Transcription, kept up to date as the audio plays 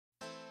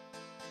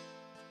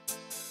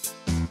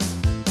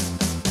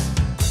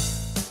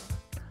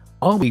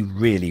Are we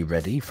really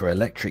ready for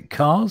electric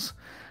cars?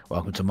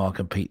 Welcome to Mark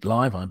and Pete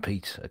Live. I'm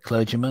Pete, a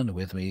clergyman.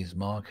 With me is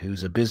Mark,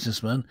 who's a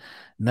businessman.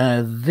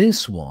 Now,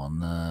 this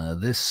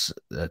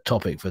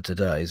topic for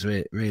today is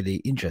really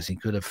interesting.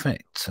 Could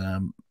affect,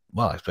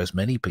 well, I suppose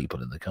many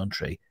people in the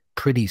country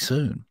pretty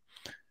soon.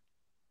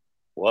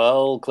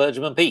 Well,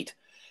 Clergyman Pete,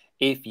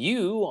 if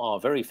you are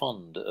very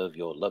fond of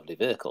your lovely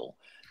vehicle,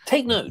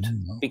 take note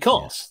Yes,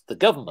 because the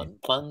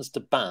government plans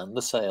to ban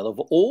the sale of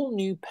all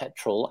new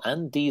petrol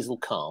and diesel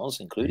cars,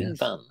 including yes,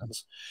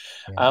 vans,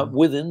 yeah,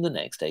 within the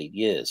next 8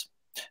 years.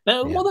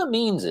 Now, yeah. what that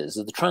means is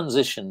that the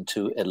transition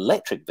to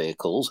electric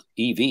vehicles,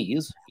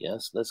 EVs,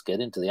 yes, let's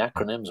get into the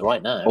acronyms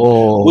right now,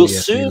 Oh, will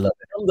yes, we soon love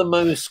become the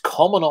most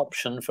common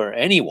option for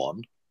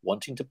anyone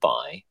wanting to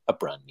buy a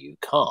brand new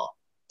car.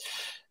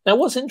 Now,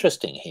 what's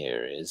interesting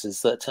here is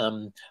that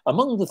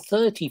among the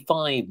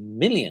 35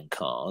 million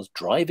cars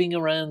driving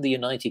around the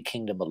United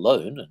Kingdom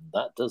alone, and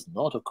that does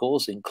not, of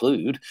course,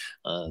 include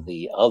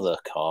the other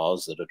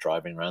cars that are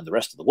driving around the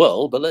rest of the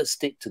world, but let's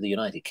stick to the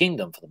United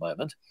Kingdom for the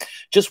moment,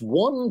 just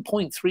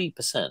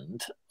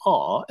 1.3%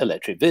 are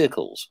electric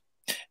vehicles,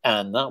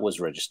 and that was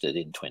registered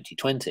in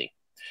 2020.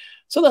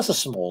 So that's a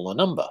smaller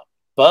number.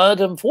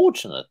 But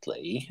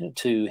unfortunately,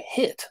 to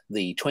hit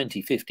the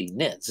 2050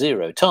 net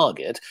zero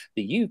target,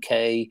 the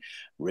UK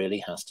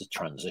really has to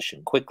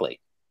transition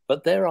quickly.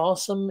 But there are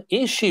some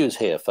issues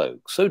here,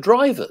 folks. So,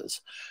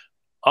 drivers,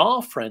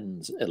 are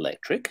friends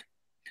electric?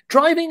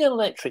 Driving an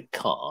electric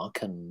car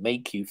can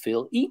make you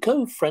feel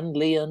eco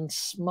friendly and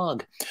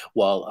smug,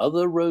 while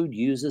other road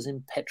users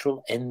in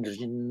petrol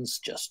engines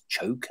just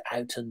choke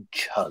out and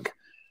chug.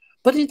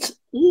 But it's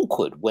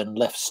awkward when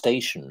left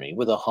stationary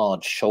with a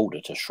hard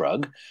shoulder to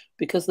shrug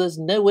because there's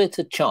nowhere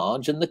to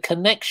charge and the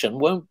connection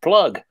won't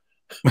plug.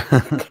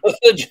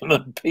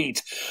 Clergyman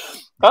Pete,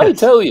 I it.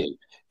 tell you,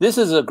 this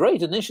is a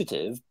great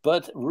initiative,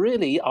 but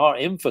really our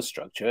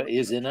infrastructure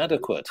is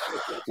inadequate.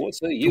 What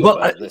say you Well,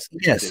 about this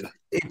yes,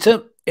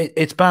 initiative?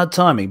 it's bad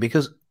timing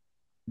because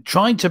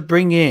trying to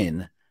bring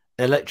in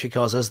electric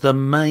cars as the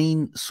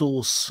main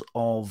source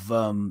of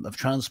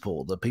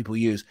transport that people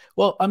use.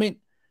 Well, I mean,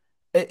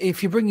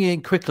 if you bring it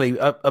in quickly,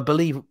 I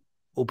believe,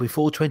 or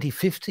before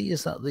 2050,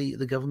 is that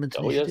the government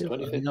Oh, yes, initiative? I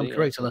think 2050, I'm yes.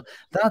 correct on that.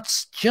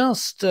 That's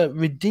just a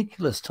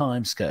ridiculous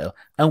timescale,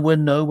 and we're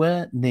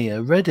nowhere near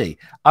ready.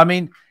 I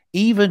mean,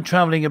 even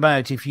traveling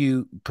about, if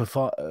you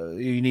prefer,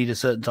 you need a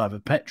certain type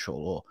of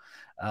petrol,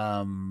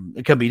 or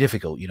it can be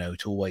difficult,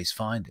 to always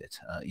find it.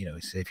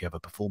 Say if you have a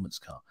performance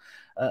car.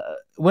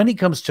 When it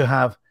comes to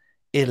have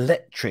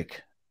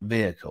electric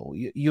vehicle,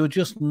 you're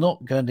just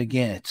not going to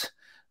get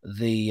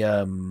the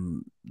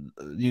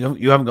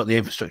you haven't got the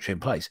infrastructure in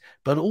place,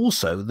 but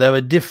also there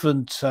are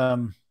different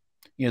the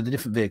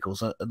different vehicles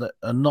that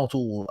are not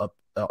all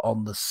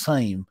on the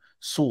same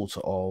sort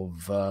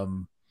of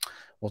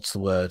what's the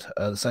word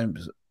the same,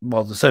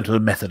 well, the same sort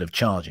of method of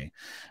charging.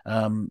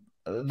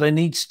 There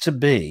needs to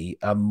be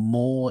a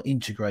more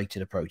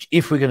integrated approach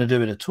if we're going to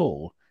do it at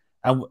all,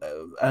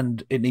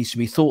 and it needs to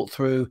be thought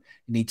through.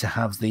 You need to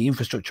have the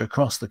infrastructure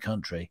across the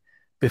country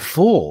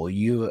before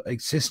you are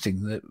existing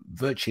that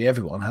virtually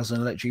everyone has an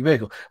electric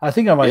vehicle. I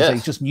think I might say it's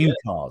Yes. just new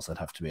cars that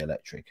have to be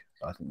electric.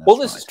 I think Well,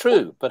 that's this is right.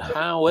 true, but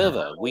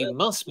however, we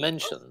must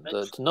mention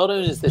that not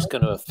only is this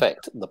going to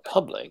affect the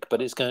public,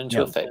 but it's going to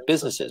Yeah, affect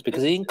businesses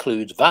because it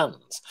includes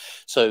vans.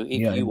 So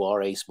if yeah, you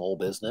are a small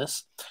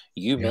business,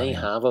 you yeah, may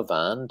yeah. have a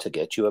van to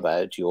get you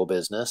about your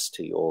business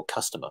to your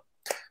customer.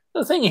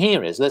 The thing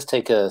here is, let's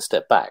take a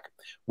step back.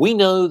 We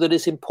know that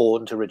it's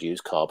important to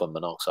reduce carbon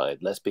monoxide.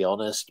 Let's be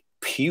honest,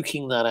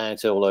 puking that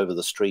out all over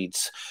the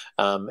streets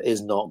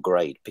is not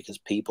great because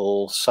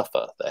people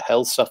suffer. Their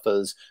health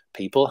suffers.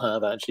 People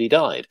have actually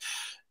died.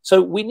 So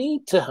we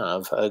need to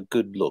have a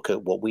good look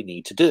at what we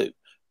need to do.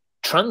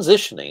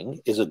 Transitioning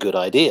is a good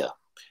idea.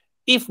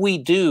 If we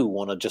do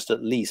want to just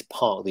at least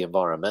park the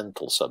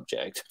environmental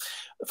subject,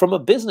 from a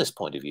business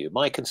point of view,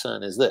 my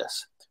concern is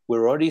this.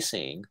 We're already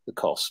seeing the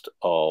cost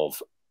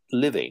of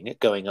living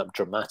going up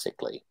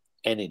dramatically,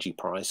 energy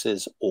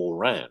prices all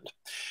round.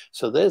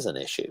 So there's an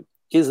issue.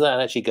 Is that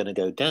actually going to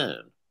go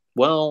down?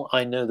 Well,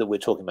 I know that we're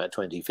talking about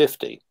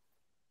 2050,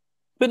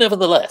 but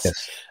nevertheless,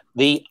 Yes.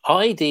 the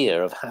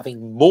idea of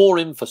having more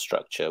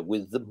infrastructure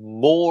with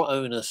more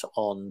onus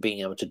on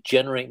being able to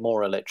generate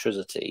more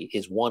electricity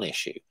is one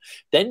issue.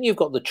 Then you've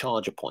got the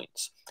charger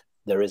points.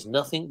 There is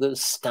nothing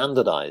that's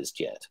standardized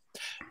yet.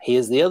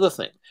 Here's the other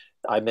thing.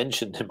 I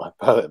mentioned in my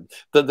poem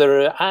that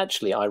there are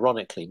actually,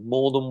 ironically,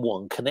 more than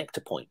one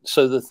connector point.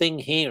 So the thing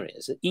here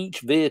is that each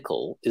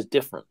vehicle is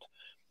different.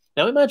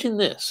 Now imagine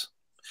this,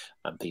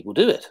 and people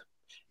do it.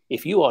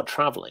 If you are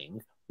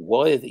traveling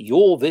with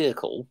your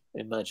vehicle,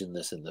 imagine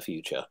this in the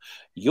future,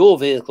 your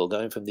vehicle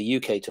going from the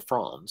UK to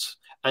France,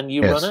 and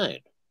you run Yes.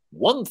 out.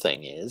 One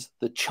thing is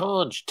the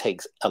charge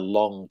takes a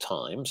long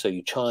time, so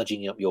you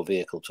charging up your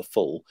vehicle to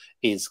full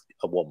is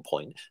at one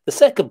point. The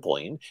second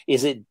point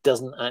is it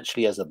doesn't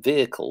actually, as a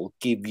vehicle,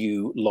 give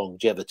you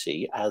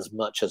longevity as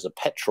much as a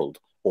petrol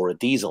or a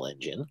diesel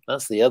engine.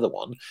 That's the other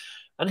one.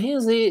 And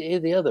here's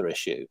the other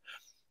issue.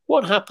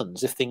 What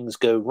happens if things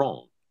go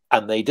wrong?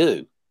 And they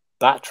do.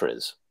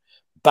 batteries.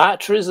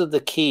 Batteries are the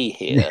key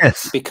here,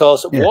 Yes.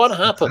 because Yes, what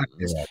happens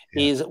exactly right,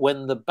 yeah. is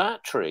when the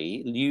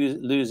battery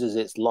loses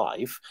its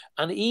life,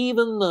 and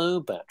even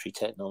though battery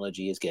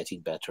technology is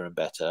getting better and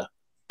better,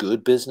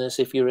 good business,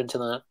 if you're into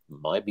that,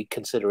 might be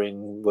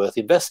considering worth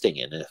investing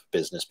in, if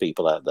business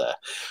people out there.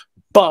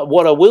 But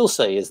what I will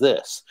say is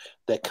this: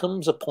 there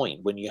comes a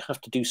point when you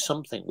have to do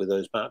something with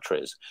those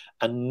batteries,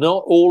 and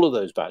not all of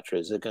those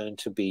batteries are going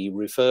to be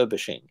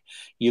refurbishing.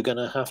 You're going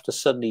to have to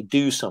suddenly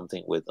do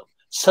something with them.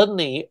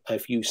 Suddenly,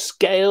 if you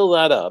scale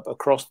that up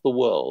across the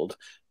world,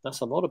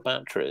 that's a lot of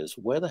batteries.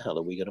 Where the hell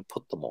are we going to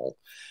put them all?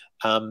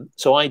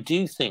 So I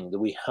do think that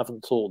we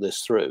haven't thought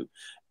this through,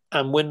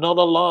 and we're not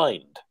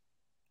aligned.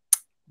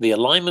 The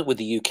alignment with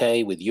the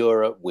UK, with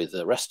Europe, with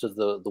the rest of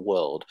the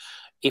world,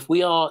 if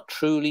we are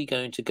truly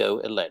going to go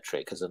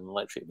electric as an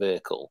electric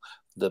vehicle,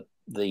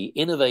 the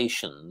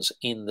innovations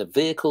in the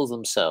vehicles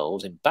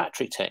themselves, in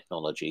battery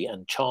technology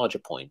and charger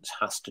points,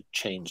 has to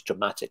change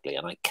dramatically.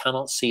 And I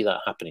cannot see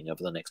that happening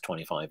over the next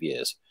 25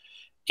 years.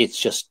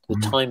 It's just the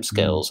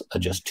timescales are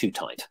just too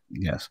tight.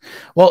 Yes.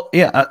 Well,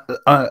 yeah,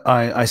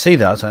 I see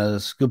that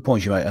as a good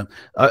point you make.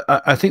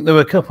 I think there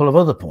were a couple of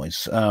other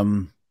points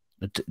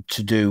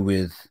to do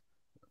with,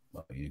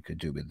 well, you could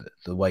do with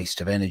the waste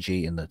of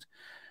energy, and that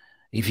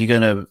if you're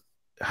going to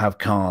have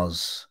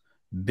cars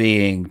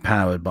being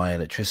powered by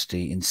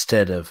electricity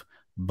instead of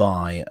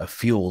by a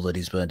fuel that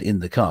is burned in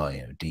the car,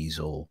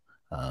 diesel,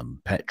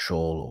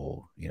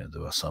 petrol, or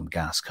there are some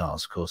gas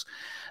cars, of course,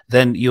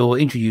 then you're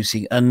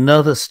introducing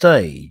another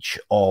stage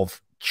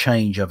of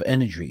change of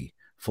energy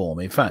form.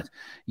 In fact,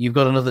 you've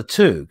got another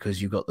two, because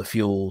you've got the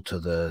fuel to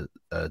the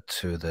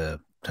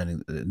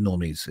turning,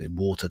 normally it's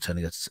water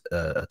turning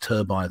a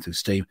turbine through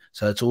steam,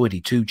 so it's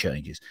already two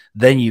changes.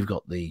 Then you've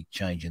got the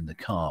change in the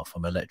car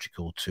from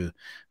electrical to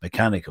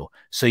mechanical,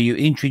 so you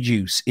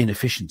introduce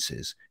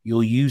inefficiencies,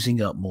 you're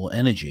using up more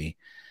energy.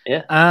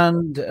 Yeah.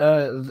 And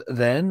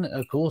then,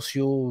 of course,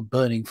 you're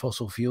burning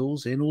fossil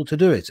fuels in order to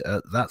do it.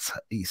 That's,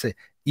 you say,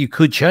 you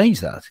could change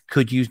that,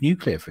 could use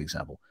nuclear, for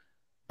example,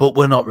 but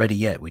we're not ready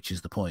yet, which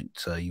is the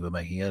point you were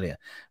making earlier.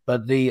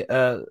 But the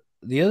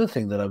other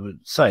thing that I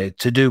would say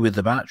to do with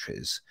the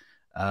batteries,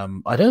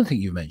 I don't think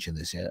you mentioned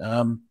this yet,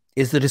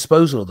 is the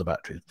disposal of the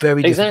batteries.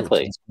 Very difficult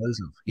to dispose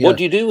of. Yeah. What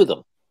do you do with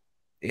them?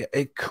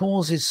 It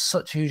causes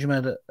such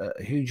a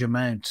huge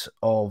amount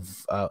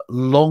of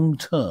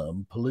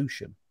long-term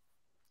pollution.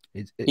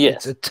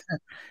 Yes.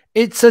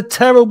 It's a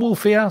terrible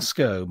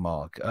fiasco,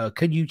 Mark.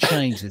 Can you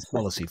change this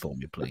policy for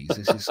me, please?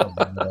 This is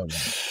something that I want.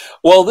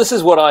 Well, this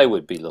is what I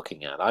would be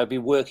looking at. I'd be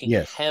working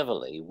Yes.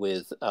 heavily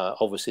with,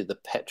 obviously, the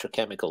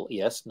petrochemical.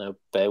 Yes, no,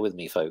 bear with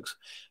me, folks.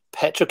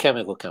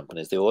 Petrochemical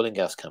companies, the oil and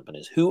gas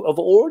companies, who have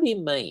already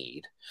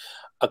made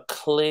a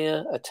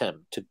clear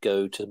attempt to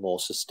go to more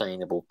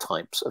sustainable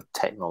types of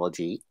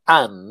technology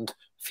and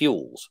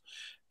fuels.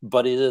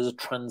 But it is a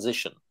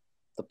transition.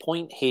 The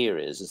point here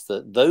is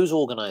that those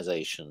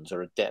organizations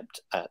are adept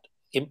at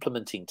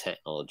implementing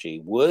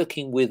technology,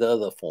 working with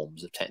other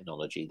forms of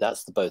technology.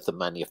 That's both the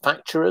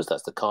manufacturers,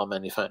 that's the car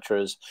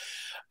manufacturers,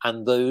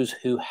 and those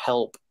who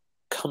help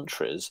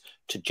countries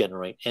to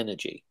generate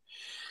energy.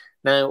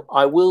 Now,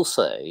 I will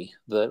say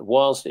that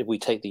whilst if we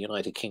take the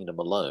United Kingdom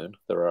alone,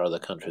 there are other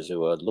countries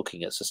who are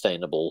looking at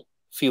sustainable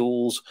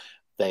fuels.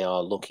 They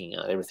are looking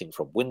at everything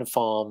from wind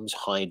farms,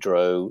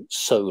 hydro,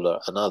 solar,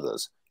 and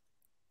others.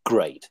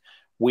 Great.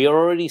 We are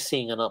already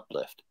seeing an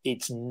uplift.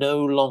 It's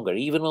no longer,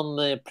 even on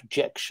the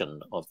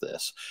projection of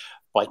this,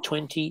 by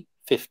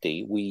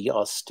 2050, we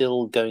are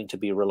still going to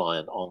be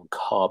reliant on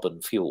carbon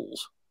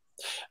fuels.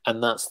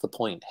 And that's the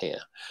point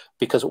here.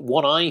 Because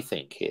what I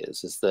think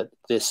is that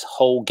this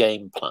whole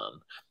game plan,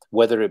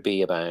 whether it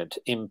be about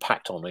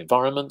impact on the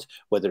environment,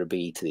 whether it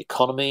be to the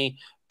economy,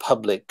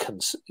 public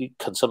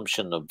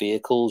consumption of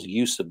vehicles,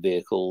 use of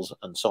vehicles,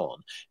 and so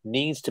on,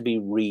 needs to be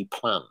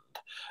replanned.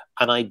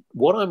 And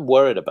what I'm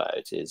worried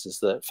about is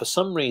that for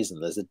some reason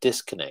there's a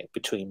disconnect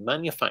between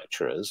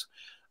manufacturers,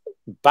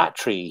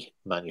 battery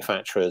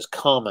manufacturers,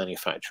 car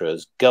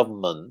manufacturers,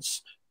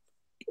 governments,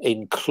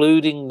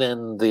 including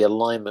then the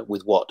alignment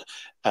with what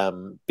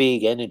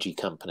big energy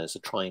companies are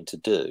trying to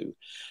do.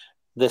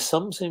 There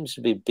seems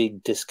to be a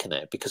big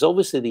disconnect, because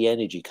obviously the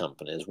energy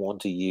companies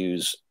want to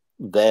use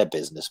their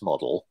business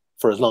model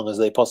for as long as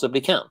they possibly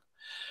can.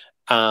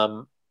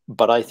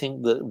 But I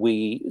think that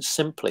we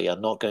simply are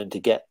not going to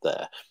get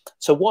there.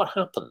 So what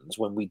happens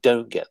when we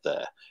don't get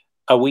there?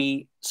 Are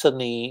we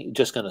suddenly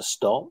just going to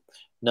stop?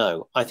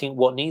 No, I think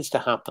what needs to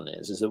happen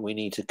is that we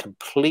need to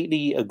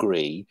completely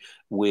agree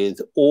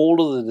with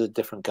all of the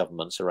different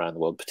governments around the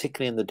world,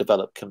 particularly in the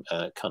developed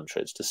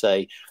countries, to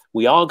say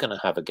we are going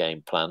to have a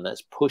game plan.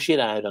 Let's push it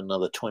out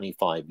another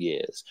 25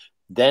 years.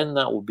 Then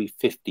that will be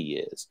 50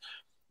 years.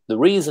 The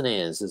reason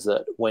is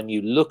that when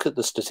you look at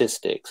the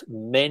statistics,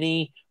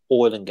 many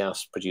oil and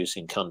gas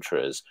producing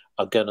countries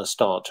are going to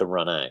start to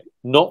run out.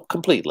 Not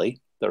completely.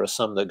 There are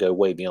some that go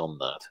way beyond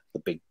that, the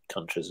big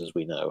countries, as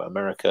we know,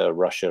 America,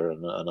 Russia,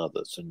 and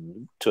others,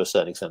 and to a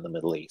certain extent, the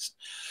Middle East.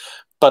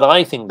 But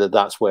I think that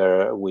that's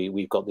where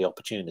we've got the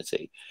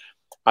opportunity.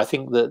 I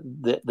think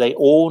that they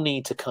all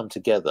need to come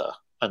together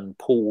and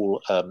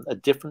pull a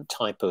different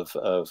type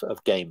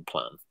of game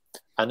plan.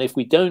 And if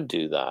we don't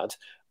do that,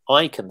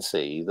 I can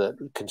see that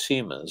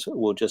consumers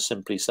will just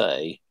simply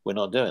say, we're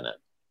not doing it.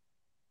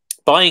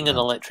 Buying an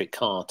electric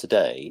car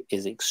today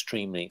is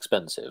extremely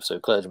expensive. So,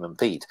 Clergyman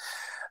Pete,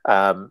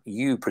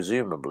 you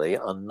presumably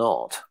are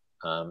not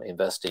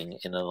investing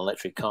in an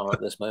electric car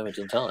at this moment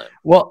in time.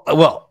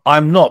 Well,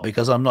 I'm not,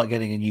 because I'm not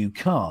getting a new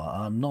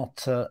car. I'm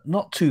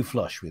not too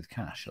flush with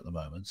cash at the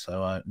moment,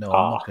 so I'm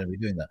not going to be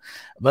doing that.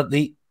 But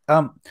the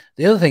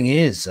other thing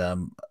is,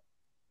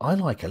 I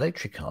like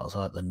electric cars. I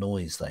like the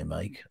noise they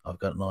make. I've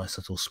got a nice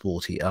little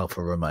sporty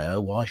Alfa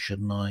Romeo. Why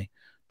shouldn't I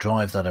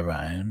drive that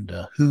around,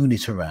 hoon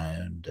it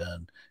around,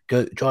 and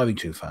go driving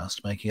too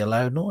fast, making a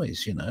loud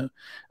noise? You know.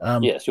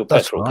 Yes, your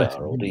petrol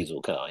car or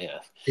diesel car.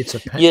 Yes, it's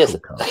a petrol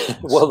car.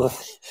 Well,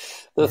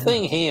 the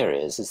thing here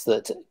is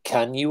that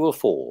can you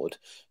afford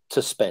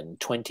to spend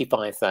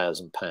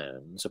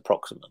 £25,000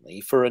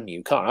 approximately for a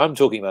new car? I'm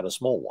talking about a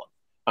small one.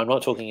 I'm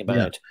not talking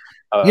about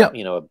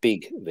a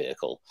big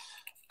vehicle.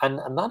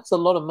 And that's a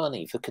lot of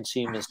money for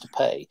consumers to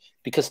pay,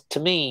 because to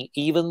me,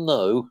 even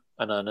though,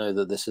 and I know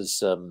that this is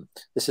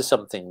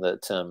something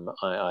that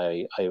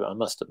I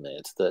must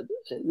admit that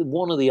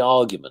one of the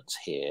arguments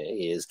here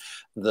is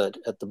that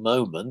at the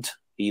moment,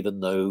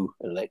 even though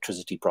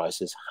electricity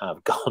prices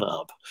have gone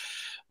up,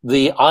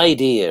 the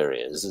idea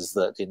is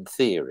that in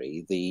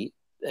theory, the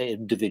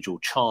individual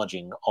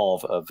charging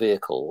of a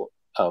vehicle,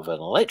 of an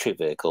electric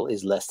vehicle,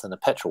 is less than a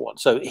petrol one.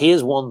 So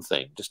here's one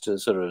thing, just to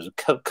sort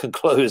of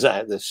close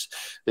out this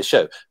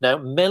show. Now,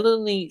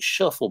 Melanie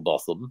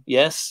Shufflebotham,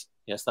 yes,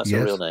 that's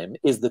a real name,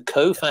 is the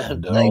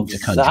co-founder of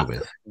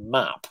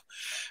ZapMap,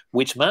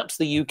 which maps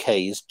the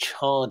UK's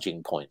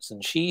charging points.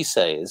 And she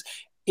says,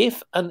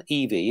 if an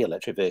EV,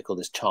 electric vehicle,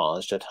 is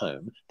charged at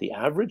home, the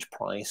average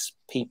price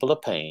people are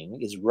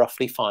paying is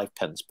roughly 5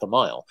 pence per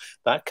mile.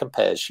 That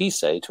compares, she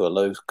say, to a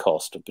low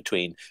cost of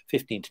between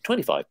 15 to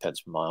 25 pence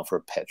per mile for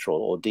a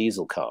petrol or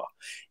diesel car.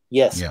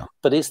 Yes,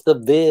 but it's the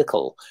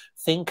vehicle.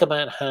 Think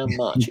about how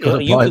much.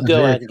 You could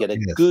go out and get a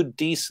good,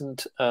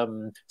 decent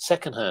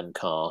second-hand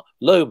car,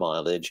 low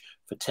mileage,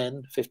 for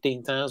 10,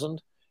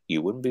 15,000.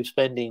 You wouldn't be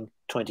spending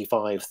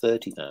 25,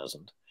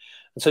 30,000.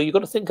 And so you've got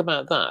to think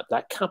about that.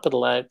 That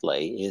capital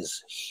outlay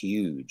is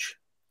huge.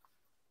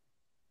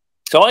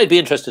 So I'd be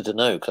interested to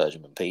know,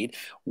 Clergyman Pete,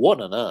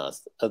 what on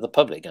earth are the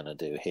public going to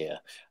do here?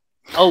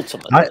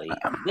 Ultimately,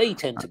 they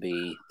tend to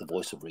be the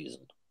voice of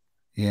reason.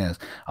 Yes.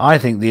 I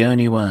think the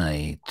only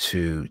way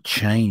to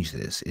change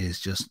this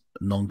is just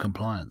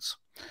non-compliance.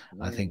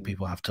 I think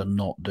people have to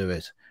not do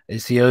it.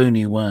 It's the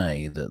only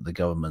way that the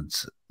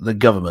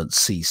government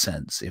sees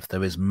sense, if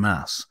there is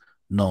mass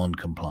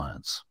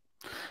non-compliance.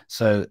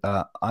 So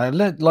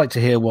I'd like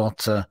to hear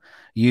what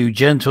you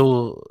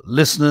gentle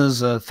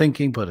listeners are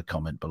thinking. Put a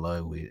comment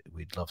below.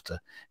 We'd love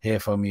to hear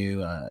from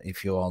you.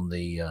 If you're on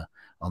the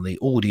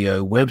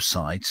audio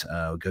website,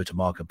 go to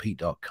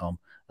markandpete.com,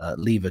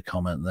 leave a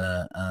comment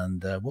there,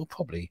 and we'll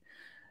probably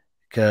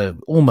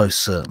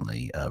almost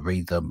certainly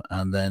read them.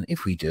 And then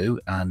if we do,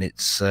 and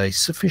it's a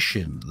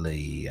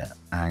sufficiently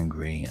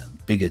angry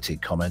and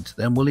bigoted comment,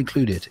 then we'll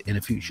include it in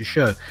a future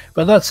show.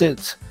 But that's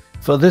it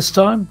for this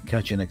time.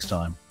 Catch you next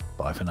time.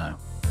 Bye for now.